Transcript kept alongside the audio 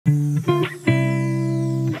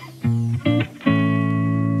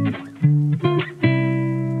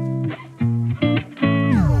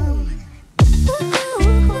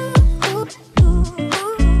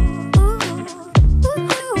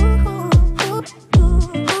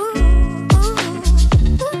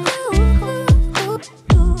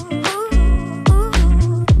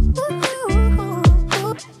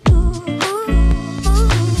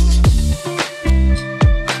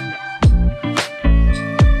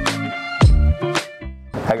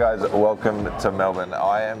Hey guys, welcome to Melbourne.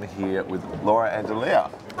 I am here with Laura Angelia.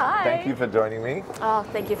 Hi. Thank you for joining me. Oh,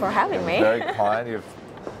 thank you for having me. Very kind. You've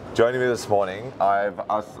joined me this morning. I've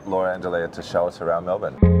asked Laura Angelia to show us around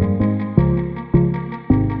Melbourne.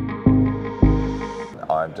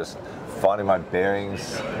 I'm just finding my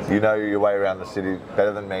bearings. You know your way around the city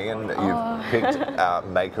better than me, and you've picked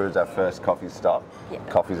Maker as our first coffee stop. Yeah.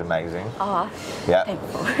 Coffee's amazing. Oh, yeah.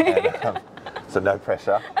 thankful. And, so no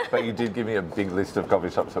pressure, but you did give me a big list of coffee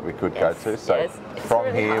shops that we could go to. So yes, from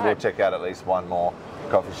really here, hard. we'll check out at least one more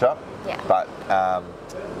coffee shop. Yeah. But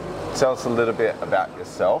tell us a little bit about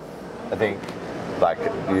yourself. I think, like,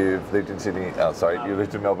 you've lived in Sydney. Oh, sorry, you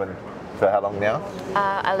lived in Melbourne for how long now?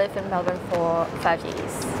 I lived in Melbourne for 5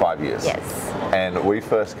 years. 5 years. Yes. And we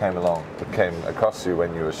first came across you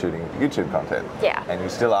when you were shooting YouTube content. Yeah. And you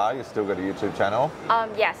still are. You still got a YouTube channel.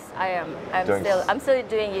 Yes, I am. I'm Doing still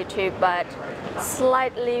doing YouTube, but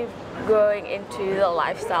slightly going into the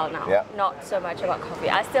lifestyle now. Yeah. Not so much about coffee.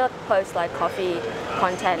 I still post like coffee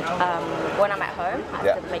content when I'm at home. I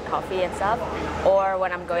have to make coffee and stuff, or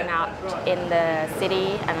when I'm going out in the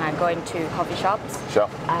city and I'm going to coffee shops. Sure.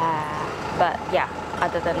 But yeah,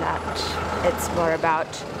 other than that, it's more about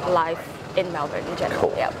life in Melbourne in general.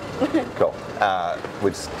 Cool. Yep. Cool.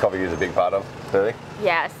 Which coffee is a big part of, clearly.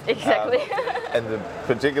 Yes, exactly. And the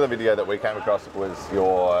particular video that we came across was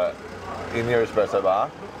in your espresso bar.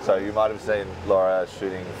 So you might have seen Laura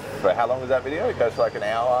shooting for, how long was that video? It goes for like an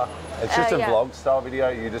hour. It's just a vlog style video.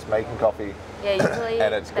 You're just making coffee. Yeah, usually.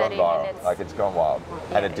 And it's gone 30 viral. minutes. Like, it's gone wild.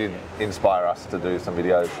 Yeah. And it did inspire us to do some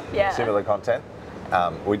videos, similar content.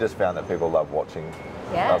 We just found that people love watching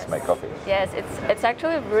us make coffee. Yes, it's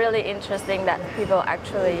actually really interesting that people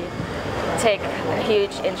actually take a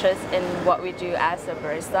huge interest in what we do as a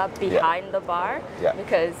barista behind the bar. Yeah.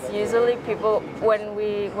 Because usually people, when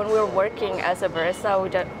we're working as a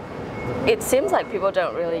barista, it seems like people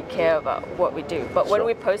don't really care about what we do. But when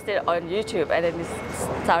we post it on YouTube and then it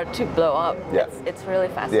starts to blow up, it's really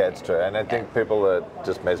fascinating. Yeah, it's true. And I think people are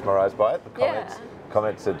just mesmerized by it. The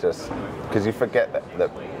comments are just, because you forget that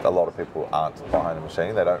a lot of people aren't behind a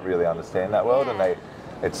machine. They don't really understand that world, and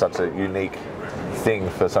it's such a unique thing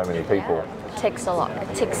for so many people. Yeah. It takes a lot.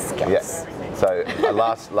 It takes skills. Yeah. So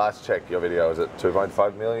last check, your video was at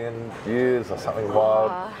 2.5 million views or something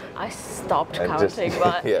wild. I stopped and counting,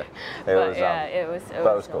 but it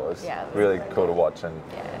was cool. It was really cool to watch, and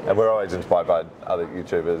we're always inspired by other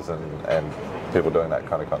YouTubers and people doing that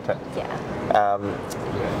kind of content. Yeah.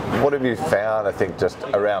 What have you found, I think, just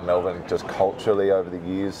around Melbourne, just culturally over the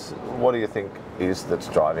years? What do you think that's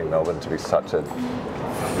driving Melbourne to be such a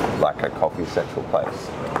coffee central place?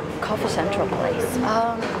 Coffee central place.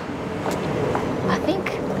 I think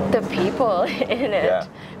the people in it. Yeah.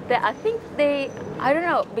 I don't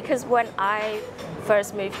know, because when I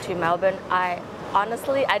first moved to Melbourne, I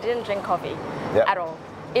didn't drink coffee at all.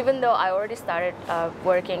 Even though I already started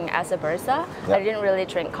working as a barista, I didn't really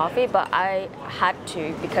drink coffee, but I had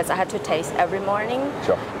to, because I had to taste every morning.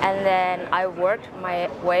 Sure. And then I worked my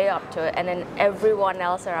way up to it, and then everyone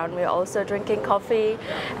else around me also drinking coffee,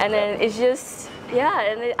 and then it's just,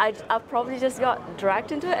 and I probably just got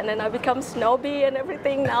dragged into it, and then I become snobby and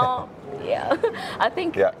everything now. I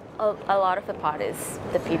think a lot of the part is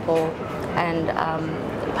the people and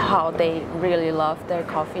how they really love their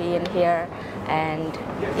coffee in here, and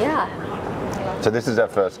So this is our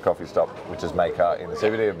first coffee stop, which is Maker in the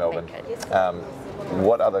CBD of Melbourne.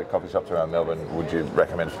 What other coffee shops around Melbourne would you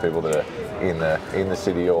recommend for people that are in the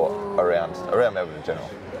city or around Melbourne in general?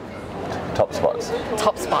 Top spots.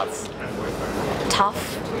 Top spots.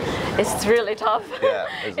 Tough. It's really tough.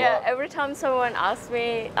 Yeah. Every time someone asks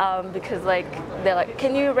me, because they're like,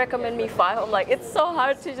 can you recommend me 5? I'm like, it's so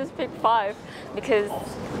hard to just pick 5, because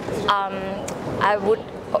I would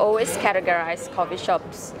always categorize coffee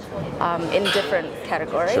shops in different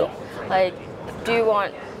categories. Sure. Like, do you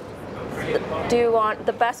want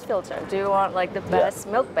the best filter? Do you want like the best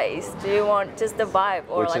milk base? Do you want just the vibe,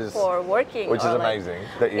 or for working? Which is amazing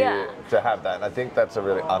that to have that. And I think that's a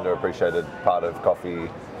really underappreciated part of coffee,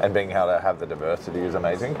 and being able to have the diversity is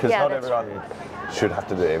amazing, because not everyone should have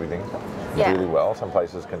to do everything really well. Some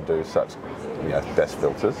places can do such best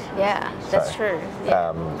filters. Yeah, that's true.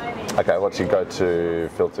 Okay, what's your go-to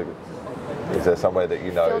filter? Is there somewhere that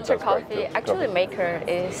you know filter does coffee? great Actually, Maker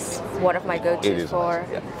is one of my go-tos for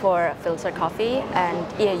filter coffee,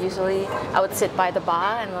 and usually I would sit by the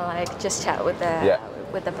bar and just chat with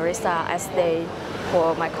the barista as they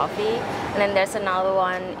pour my coffee. And then there's another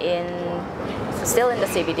one still in the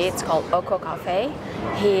CBD. It's called Oko Cafe.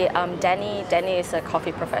 Danny is a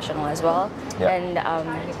coffee professional as well, and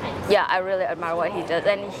I really admire what he does.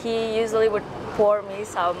 And he usually would pour me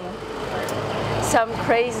some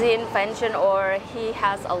crazy invention, or he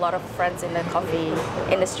has a lot of friends in the coffee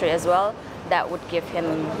industry as well that would give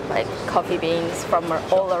him like coffee beans from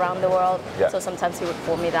all around the world. Yeah. So sometimes he would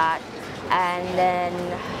pour me that. And then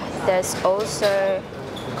there's also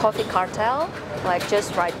Coffee Cartel, like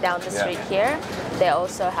just right down the street here. They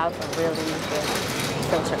also have a really good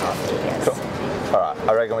filter coffee. Yes. Cool. All right,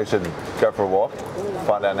 I reckon we should go for a walk,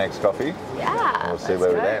 find our next coffee. Yeah. And we'll see where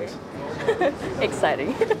we land.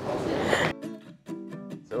 Exciting.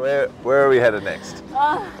 So where are we headed next?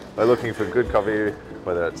 We're looking for good coffee,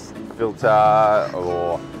 whether it's filter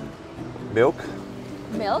or milk.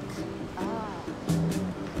 Milk?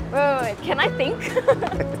 Wait, can I think? For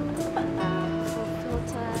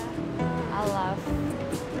filter,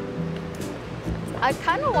 I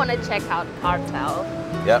kind of want to check out Cartel.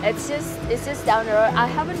 Yeah. It's just down the road. I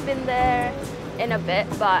haven't been there in a bit,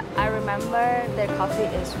 but I remember their coffee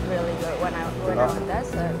is really good when I went there.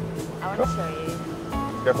 So I want to show you.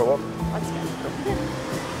 Go for a walk. Let's go.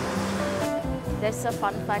 There's a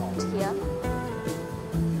fun fact here.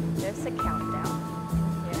 There's a countdown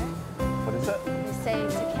here. What is it? They say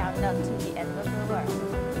it's a countdown to the end of the world.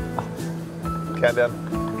 Countdown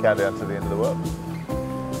to the end of the world.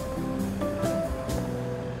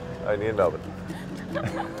 Only in Melbourne.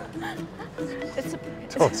 It's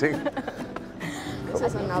Daunting. This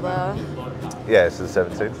is another. Yeah, it's the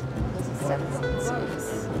 17th. This is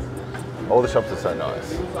 17. All the shops are so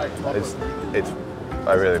nice.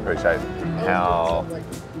 I really appreciate how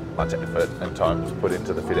much effort and time is put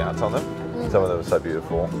into the fit outs on them. Some of them are so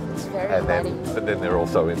beautiful. It's very But then they're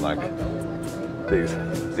also in like these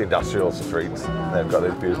industrial streets. They've got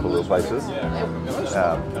these beautiful little places.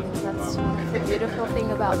 That's the beautiful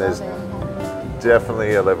thing about And there's Melbourne.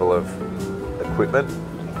 definitely a level of equipment,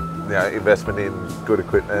 investment in good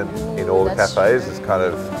equipment in all the that's cafes. true. It's kind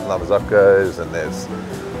of Lamazopkos, and there's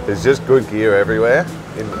just good gear everywhere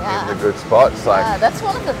in the good spots. Like, Yeah, that's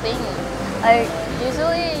one of the things. Like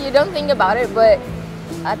usually you don't think about it, but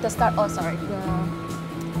at the start, the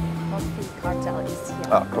Coffee Cartel is here.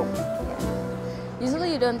 oh, cool.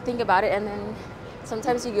 Usually you don't think about it, and then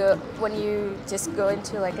sometimes when you just go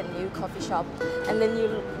into like a new coffee shop, and then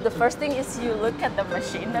the first thing is you look at the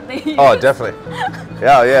machine that they use. Oh, definitely.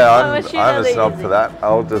 Yeah. machine I'm a that they snob use. for that.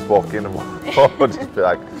 I'll just walk in and I'll just be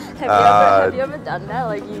like, Have you ever done that?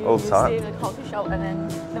 Like all you the time. see in a coffee shop, and then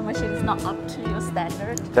the machine is not up to your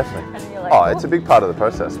standard. Definitely. And you're like, Oh, it's a big part of the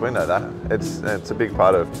process. We know that. It's a big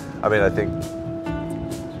part of. I mean, I think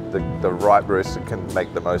the right barista can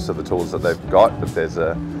make the most of the tools that they've got, but there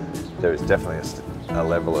is definitely a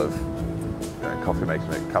level of coffee making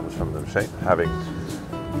that comes from the machine, having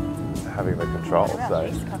the control. So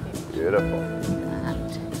beautiful.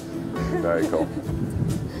 Very cool.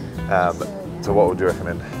 So what would you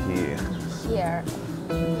recommend here? Here,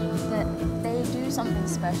 they do something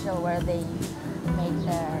special where they make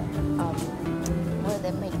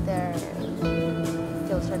their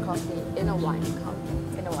filter coffee in a wine cup,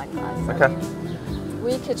 in a wine glass. Okay. I mean,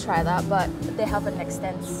 we could try that, but they have an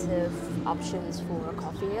extensive options for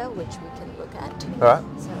coffee here, which we can look at. All right.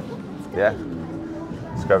 So, Yeah.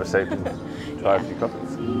 Let's grab a seat and try a few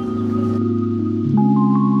coffees.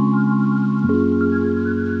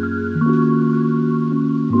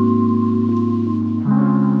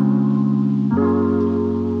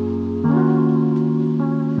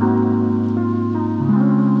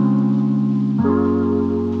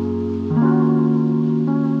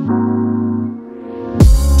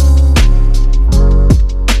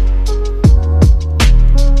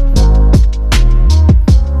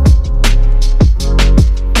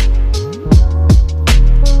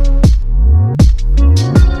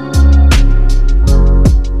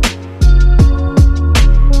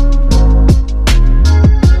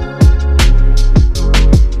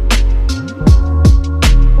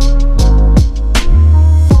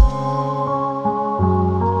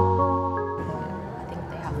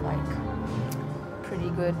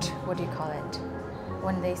 what do you call it?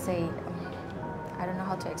 When they say, I don't know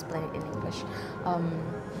how to explain it in English.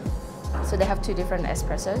 So they have two different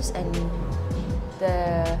espressos, and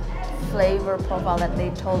the flavor profile that they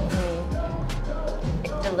told me,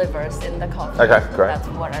 it delivers in the coffee. Okay, great. That's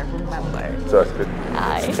what I remember. So that's good.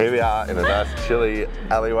 Aye. Here we are in a nice chilly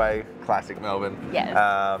alleyway, classic Melbourne.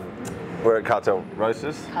 Yes. We're at Cartel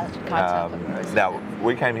Roasters. Cartel Roasters. Now,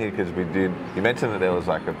 we came here because you mentioned that there was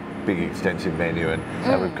like a big extensive menu, and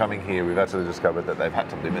we've coming here, we've actually discovered that they've had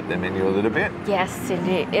to limit their menu a little bit. Yes,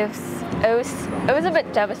 indeed. It was a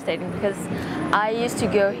bit devastating because I used to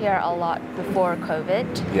go here a lot before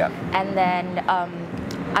COVID. Yeah. And then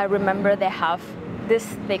I remember they this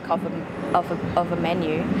thick of a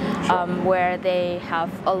menu, where they have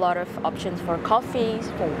a lot of options for coffees,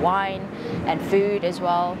 for wine, and food as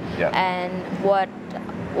well. Yeah. And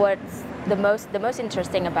what's the most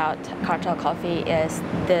interesting about Cartel Coffee is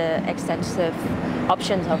the extensive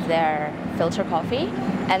options of their filter coffee,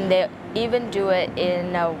 and they even do it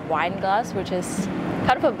in a wine glass, which is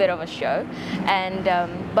kind of a bit of a show. And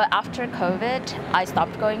but after COVID, I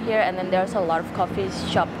stopped going here, and then there's a lot of coffee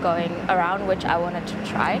shop going around, which I wanted to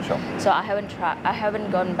try. Sure. So I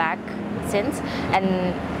haven't gone back since.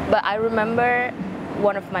 But I remember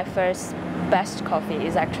one of my first best coffee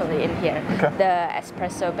is actually in here, the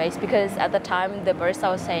espresso base, because at the time the barista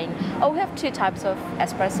was saying, oh, we have 2 types of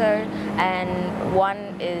espresso, and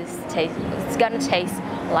one is it's gonna taste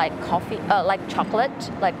like coffee, like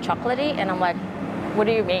chocolatey, and I'm like, what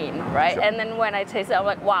do you mean, right? Sure. And then when I taste it, I'm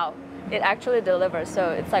like, wow, it actually delivers.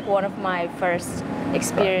 So it's like one of my first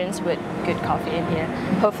experience with good coffee in here.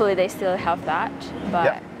 Hopefully they still have that,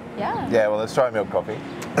 but yeah. Yeah, well, let's try milk coffee.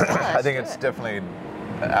 Yeah, I think it's definitely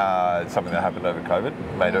something that happened over COVID,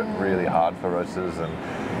 made it really hard for roasters and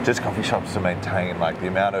just coffee shops to maintain like the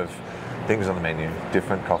amount of things on the menu,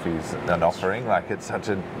 different coffees and offering. Like it's such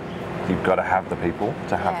a, you've got to have the people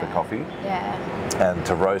to have the coffee, and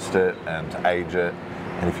to roast it and to age it.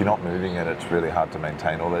 And if you're not moving it, it's really hard to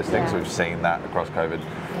maintain all those things. We've seen that across COVID,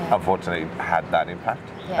 unfortunately, had that impact.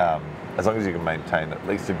 As long as you can maintain at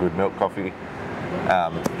least a good milk coffee,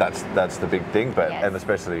 that's the big thing. But and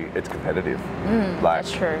especially it's competitive. Like,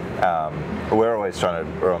 that's true. We're always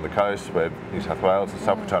we're on the coast, we're New South Wales and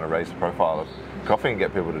stuff. We're trying to raise the profile of coffee and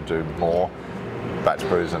get people to do more batch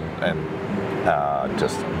brews and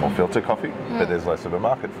just more filter coffee, but there's less of a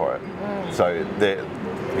market for it. So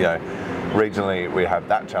regionally we have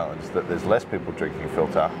that challenge that there's less people drinking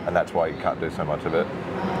filter, and that's why you can't do so much of it.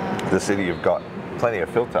 The city, you've got plenty of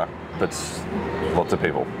filter, but lots of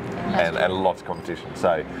people and lots of competition.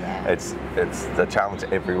 So it's the challenge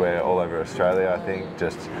everywhere, all over Australia, I think,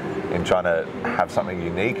 just in trying to have something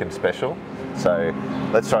unique and special. So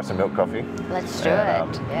let's try some milk coffee. Let's do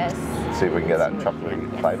it. Yes. See if we can get that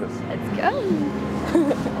chocolatey flavours. Let's go.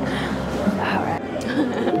 All right.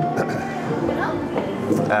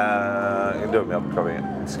 You can do a milk coffee.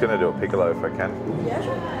 I'm just going to do a piccolo if I can.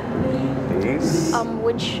 These.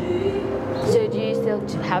 So do you still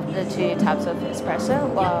have the 2 types of espresso?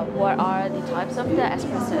 What are the types of the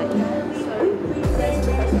espresso?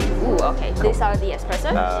 Ooh, okay. These are the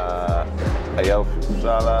espresso. Ayel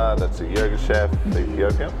Fusala, that's a yoga chef,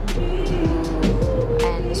 Ethiopia.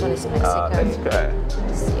 And this one is Mexico. Mexico.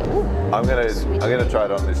 I'm gonna try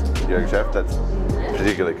it on this yoga chef. That's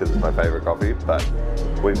particularly because it's my favourite coffee, but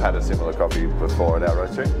we've had a similar coffee before at our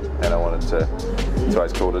roastery, and I wanted to. It's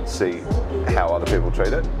always cool to see how other people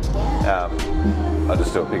treat it. I'll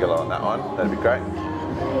just do a piccolo on that one. That'd be great.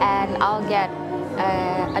 And I'll get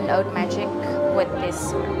an oat magic with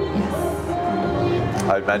this.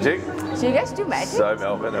 Oat magic. So you guys do magic? So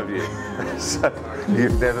Melbourne of you.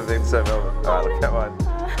 You've never been so Melbourne. All right, look at mine.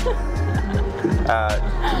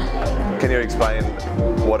 Can you explain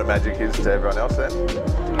what a magic is to everyone else then?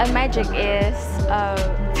 A magic is,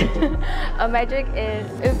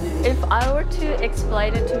 if I were to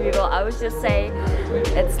explain it to people, I would just say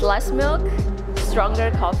it's less milk,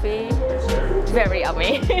 stronger coffee, very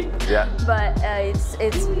yummy. But it's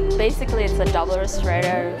basically a double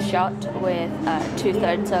ristretto shot with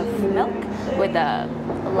 2/3 of milk with a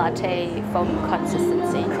latte foam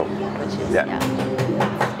consistency, which is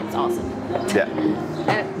it's awesome.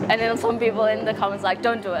 And then some people in the comments like,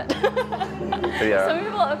 don't do it. Some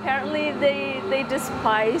people apparently they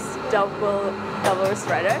despise double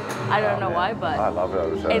ristretto. I don't know why, but I love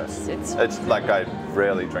it. It's like I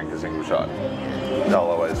rarely drink a single shot.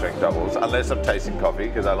 I'll always drink doubles unless I'm tasting coffee,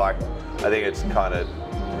 because I think it's kind of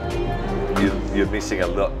you're missing a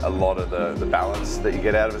lot of the balance that you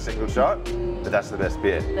get out of a single shot. But that's the best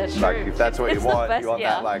bit. That's like true. If that's what you want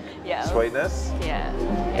that like sweetness.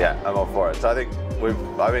 I'm all for it. So I think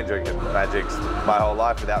I've been drinking magics my whole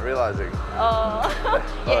life without realising. Oh,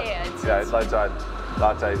 it's low tide,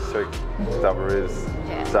 latte, sweet, double riz.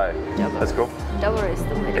 So that's cool. Double riz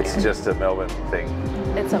the winner. It's just a Melbourne thing.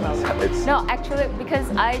 It's a Melbourne. No, actually, because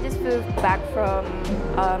I just moved back from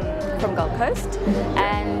Gold Coast,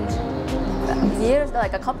 and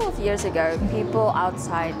a couple of years ago, people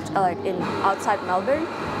outside Melbourne,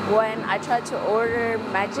 when I tried to order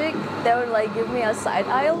magic, they would like give me a side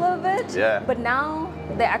eye a little bit. But now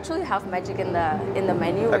they actually have magic in the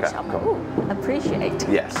menu, which I'm like, ooh, appreciate.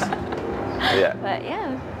 Yes. But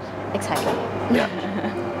exciting.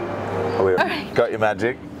 Got your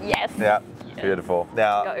magic? Yes. Yeah. Beautiful.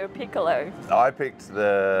 Now, got your piccolo. I picked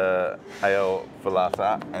the Ale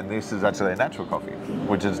Filata, and this is actually a natural coffee,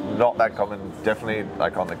 which is not that common. Definitely,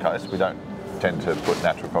 like on the coast, we don't tend to put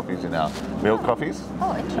natural coffees in our milk coffees.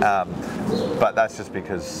 Oh, interesting. But that's just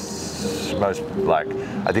because most, like,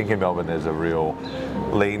 I think in Melbourne there's a real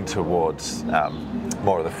lean towards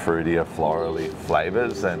more of the fruitier, florally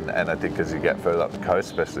flavours, and I think as you get further up the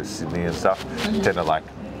coast, especially Sydney and stuff, tend to like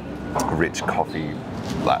rich coffee,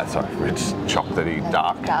 rich chocolatey,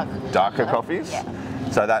 darker coffees. Yeah.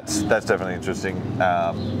 So that's definitely interesting.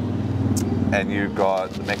 And you've got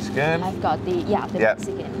the Mexican. I've got the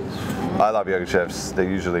Mexican. I love yoga chefs. They're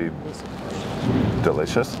usually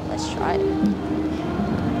delicious. Let's try it.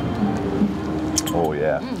 Oh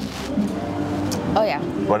yeah. Oh yeah.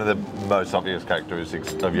 One of the most obvious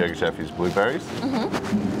characteristics of yoga chef is blueberries.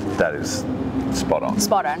 That is spot on.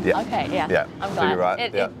 Spot on. Yeah. Okay. Yeah. Yeah. I'm So glad. you're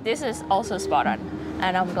right. This is also spot on,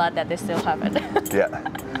 and I'm glad that they still have it. Yeah.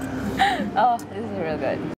 Oh, this is real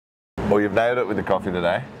good. Well, you've nailed it with the coffee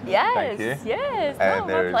today. Yes. Thank you. Yes. And my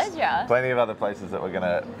there's pleasure. plenty of other places that we're going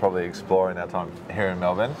to probably explore in our time here in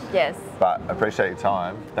Melbourne. Yes. But I appreciate your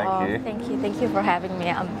time. Thank you. Thank you for having me.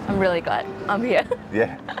 I'm really glad I'm here.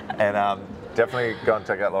 Yeah. And definitely go and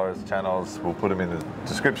check out Laura's channels. We'll put them in the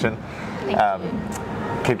description. Thank you.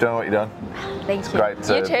 Keep doing what you're doing. Thank you. Great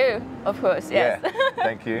You too, of course. Yes. Yeah.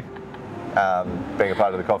 Thank you. Being a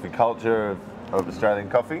part of the coffee culture of Australian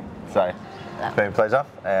coffee. So it's been a pleasure.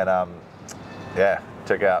 And yeah,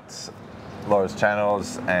 check out Laura's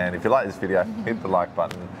channels. And if you like this video, hit the like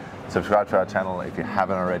button. Subscribe to our channel if you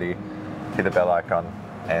haven't already. Hit the bell icon.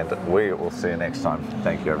 And we will see you next time.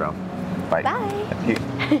 Thank you, everyone. Bye. Bye.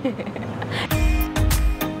 Thank you.